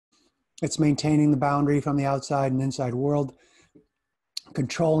It's maintaining the boundary from the outside and inside world,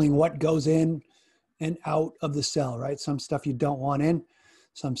 controlling what goes in and out of the cell, right? Some stuff you don't want in,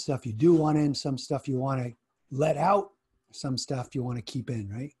 some stuff you do want in, some stuff you want to let out, some stuff you want to keep in,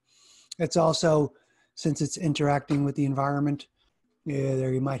 right? It's also, since it's interacting with the environment,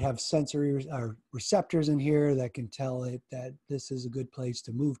 there you might have sensory or receptors in here that can tell it that this is a good place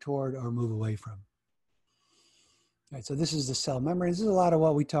to move toward or move away from. All right, so this is the cell membrane. This is a lot of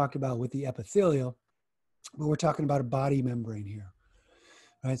what we talked about with the epithelial, but we're talking about a body membrane here.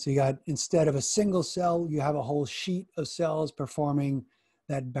 All right, so you got, instead of a single cell, you have a whole sheet of cells performing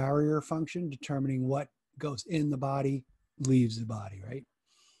that barrier function, determining what goes in the body, leaves the body, right?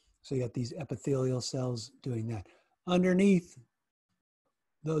 So you got these epithelial cells doing that. Underneath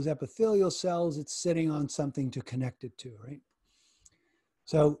those epithelial cells, it's sitting on something to connect it to, right?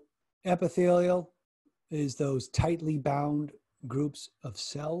 So epithelial is those tightly bound groups of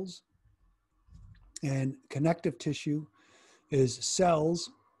cells, and connective tissue is cells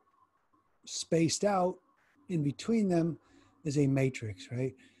spaced out. In between them is a matrix,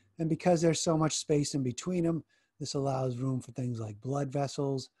 right? And because there's so much space in between them, this allows room for things like blood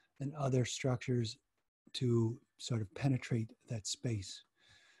vessels and other structures to sort of penetrate that space,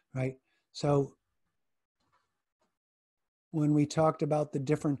 right? So when we talked about the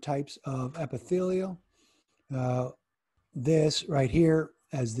different types of epithelial, this right here,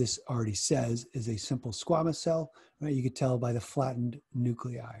 as this already says, is a simple squamous cell, right? You could tell by the flattened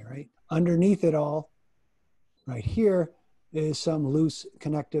nuclei, right? Underneath it all, right here, is some loose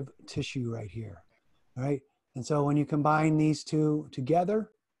connective tissue right here, right? And so when you combine these two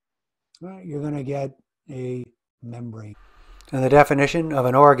together, right, you're going to get a membrane. And the definition of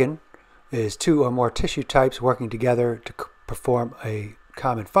an organ is two or more tissue types working together to perform a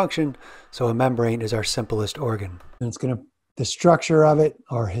common function. So a membrane is our simplest organ. And it's going to, the structure of it,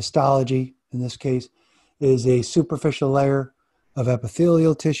 or histology in this case, is a superficial layer of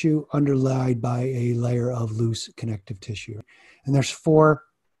epithelial tissue underlaid by a layer of loose connective tissue. And there's four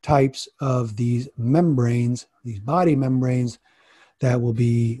types of these membranes, these body membranes, that will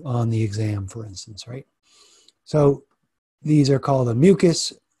be on the exam, for instance, right? So these are called a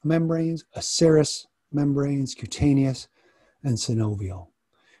mucous membranes, a serous membranes, cutaneous, and synovial,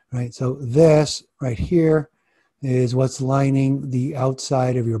 right? So this right here is what's lining the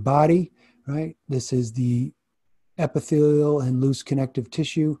outside of your body, right? This is the epithelial and loose connective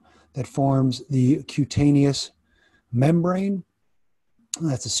tissue that forms the cutaneous membrane.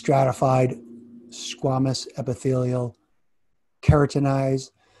 That's a stratified squamous epithelial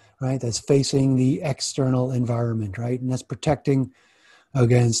keratinized, right? That's facing the external environment, right? And that's protecting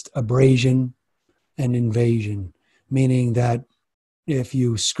against abrasion and invasion, meaning that if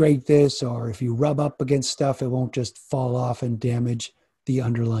you scrape this or if you rub up against stuff, it won't just fall off and damage the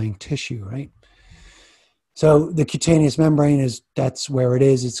underlying tissue, right? So the cutaneous membrane is, that's where it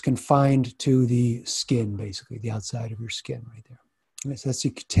is. It's confined to the skin, basically, the outside of your skin right there. Right, so that's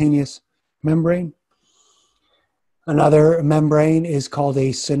the cutaneous membrane. Another membrane is called a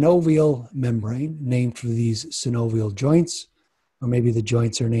synovial membrane, named for these synovial joints, or maybe the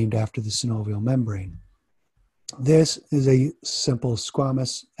joints are named after the synovial membrane. This is a simple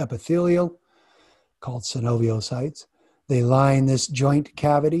squamous epithelial called synoviocytes. They line this joint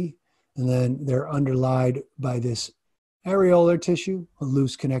cavity, and then they're underlaid by this areolar tissue, a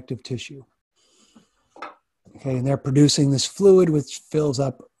loose connective tissue. Okay, and they're producing this fluid which fills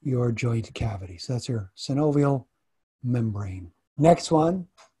up your joint cavity. So that's your synovial membrane. Next one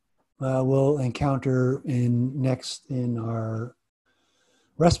we'll encounter in our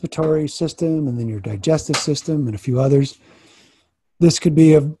respiratory system, and then your digestive system, and a few others. This could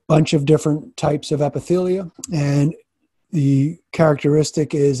be a bunch of different types of epithelia, and the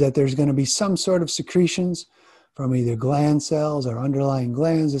characteristic is that there's going to be some sort of secretions from either gland cells or underlying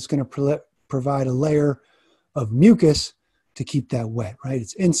glands that's going to provide a layer of mucus to keep that wet, right?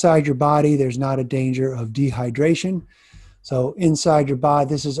 It's inside your body. There's not a danger of dehydration. So inside your body,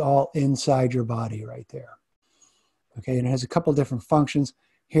 this is all inside your body right there. Okay, and it has a couple different functions.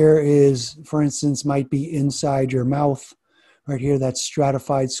 Here is, for instance, might be inside your mouth. Right here, that's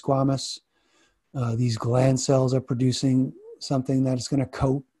stratified squamous. These gland cells are producing something that is going to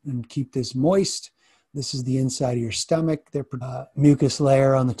coat and keep this moist. This is the inside of your stomach. There's mucus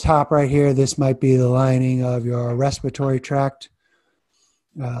layer on the top right here. This might be the lining of your respiratory tract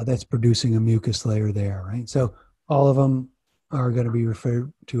that's producing a mucus layer there, right? So all of them are going to be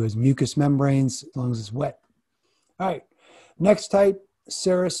referred to as mucous membranes as long as it's wet. All right, next type,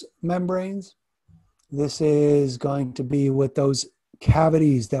 serous membranes. This is going to be with those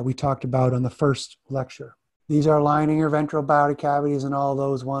cavities that we talked about on the first lecture. These are lining your ventral body cavities, and all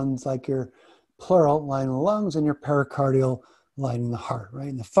those ones like your pleural lining the lungs and your pericardial lining the heart, right?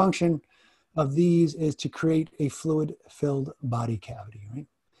 And the function of these is to create a fluid-filled body cavity, right?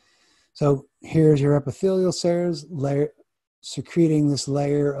 So here's your epithelial cells secreting this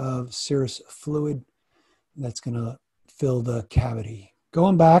layer of serous fluid that's going to fill the cavity.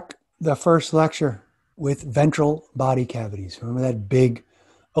 Going back, the first lecture with ventral body cavities. Remember that big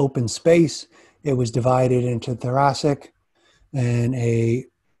open space? It was divided into thoracic and a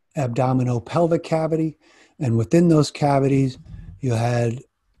abdominopelvic cavity. And within those cavities, you had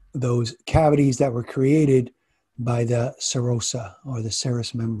those cavities that were created by the serosa or the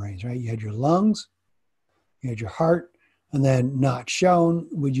serous membranes, right? You had your lungs, you had your heart, and then not shown,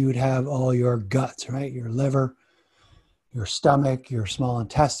 you would have all your guts, right? Your liver, your stomach, your small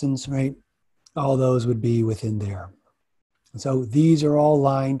intestines, right? All those would be within there. And so these are all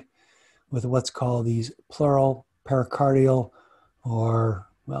lined with what's called these pleural, pericardial, or,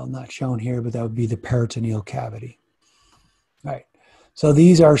 well, not shown here, but that would be the peritoneal cavity. All right. So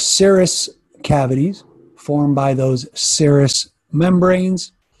these are serous cavities formed by those serous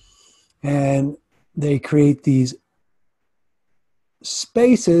membranes, and they create these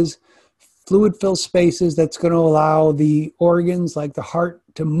spaces, fluid-filled spaces that's going to allow the organs like the heart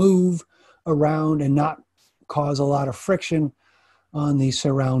to move around and not cause a lot of friction on the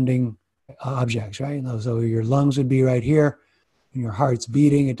surrounding objects, right? So your lungs would be right here and your heart's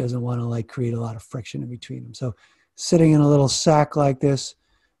beating. It doesn't want to like create a lot of friction in between them. So sitting in a little sac like this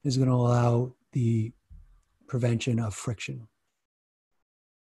is going to allow the prevention of friction.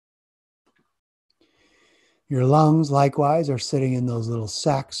 Your lungs, likewise, are sitting in those little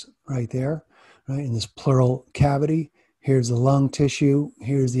sacs right there, right, in this pleural cavity. Here's the lung tissue.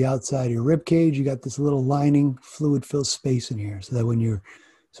 Here's the outside of your rib cage. You got this little lining, fluid-filled space in here, so that when you're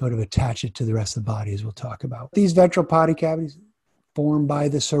sort of attach it to the rest of the body, as we'll talk about. These ventral body cavities formed by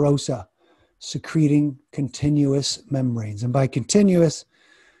the serosa, secreting continuous membranes. And by continuous,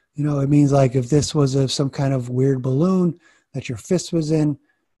 you know, it means like if this was some kind of weird balloon that your fist was in,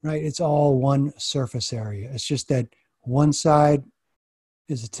 right? It's all one surface area. It's just that one side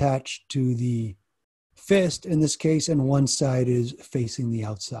is attached to the fist in this case, and one side is facing the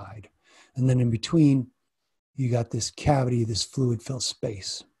outside. And then in between, you got this cavity, this fluid-filled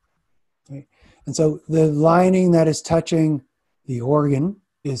space. Right? And so the lining that is touching the organ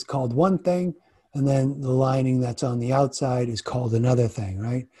is called one thing, and then the lining that's on the outside is called another thing,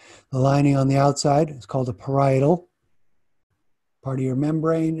 right? The lining on the outside is called a parietal part of your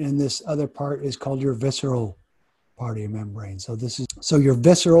membrane, and this other part is called your visceral part of your membrane. So your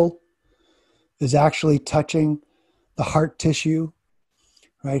visceral is actually touching the heart tissue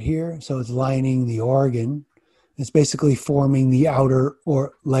right here. So it's lining the organ. It's basically forming the outer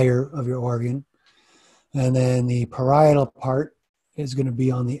layer of your organ. And then the parietal part is going to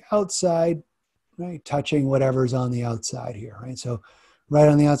be on the outside, right, touching whatever's on the outside here, right? So right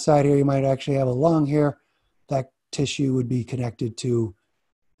on the outside here, you might actually have a lung here. That tissue would be connected to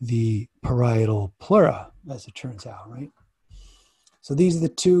the parietal pleura, as it turns out, right? So these are the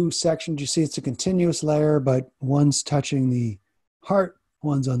two sections. You see it's a continuous layer, but one's touching the heart,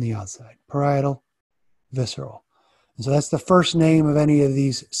 one's on the outside, parietal, visceral. And so that's the first name of any of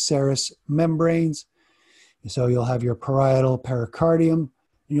these serous membranes. And so you'll have your parietal pericardium, and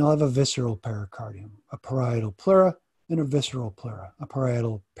you'll have a visceral pericardium, a parietal pleura, and a visceral pleura, a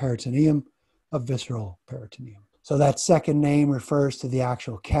parietal peritoneum, a visceral peritoneum. So that second name refers to the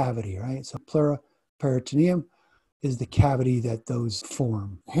actual cavity, right? So pleura, peritoneum is the cavity that those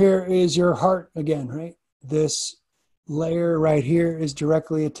form. Here is your heart again, right? This layer right here is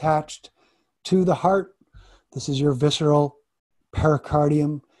directly attached to the heart. This is your visceral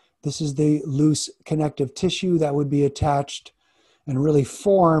pericardium. This is the loose connective tissue that would be attached and really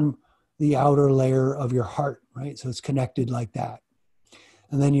form the outer layer of your heart, right? So it's connected like that.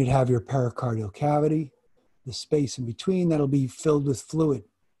 And then you'd have your pericardial cavity, the space in between that'll be filled with fluid.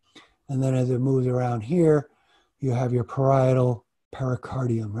 And then as it moves around here, you have your parietal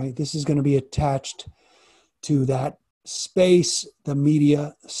pericardium, right? This is going to be attached to that space, the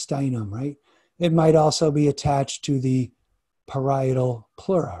mediastinum, right? It might also be attached to the parietal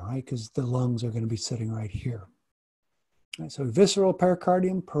pleura, right? Because the lungs are going to be sitting right here. Right, so visceral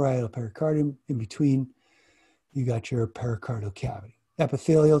pericardium, parietal pericardium, in between, you got your pericardial cavity.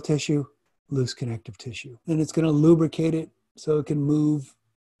 Epithelial tissue, loose connective tissue. And it's going to lubricate it so it can move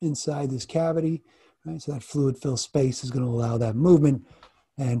inside this cavity. Right? So that fluid-filled space is going to allow that movement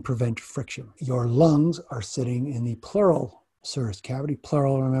and prevent friction. Your lungs are sitting in the pleural serous cavity.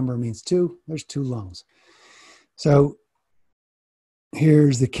 Pleural, remember, means two. There's two lungs. So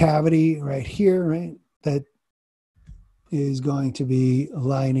here's the cavity right here, right? That is going to be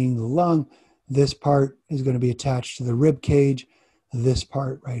lining the lung. This part is going to be attached to the rib cage. This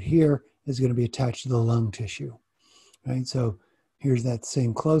part right here is going to be attached to the lung tissue, right? So here's that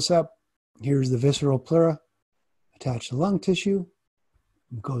same close-up. Here's the visceral pleura attached to lung tissue.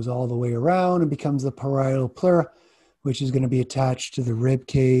 It goes all the way around and becomes the parietal pleura, which is going to be attached to the rib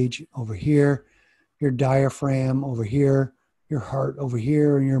cage over here, your diaphragm over here, your heart over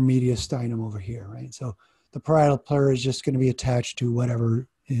here, and your mediastinum over here, right? So the parietal pleura is just going to be attached to whatever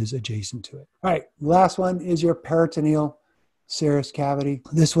is adjacent to it. All right, last one is your peritoneal serous cavity.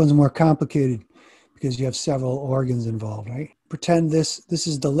 This one's more complicated because you have several organs involved, right? Pretend this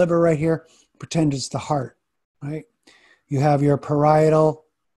is the liver right here. Pretend it's the heart, right? You have your parietal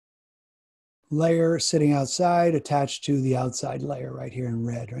layer sitting outside attached to the outside layer right here in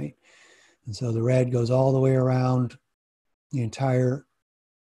red, right? And so the red goes all the way around the entire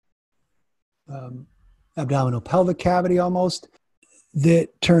abdominal pelvic cavity almost.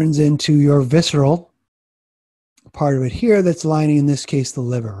 That turns into your visceral part of it here that's lining, in this case, the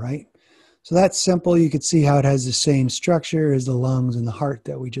liver, right? So that's simple. You could see how it has the same structure as the lungs and the heart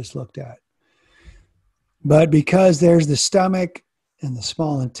that we just looked at. But because there's the stomach and the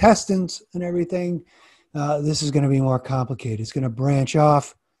small intestines and everything, this is going to be more complicated. It's going to branch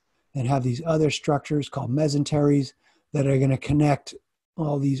off and have these other structures called mesenteries that are going to connect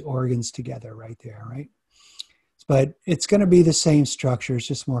all these organs together right there, right? But it's going to be the same structure. It's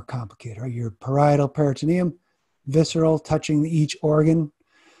just more complicated, right? Your parietal peritoneum, visceral, touching each organ.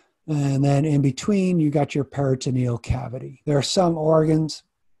 And then in between, you got your peritoneal cavity. There are some organs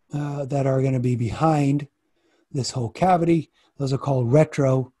that are going to be behind this whole cavity. Those are called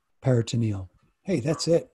retroperitoneal. Hey, that's it.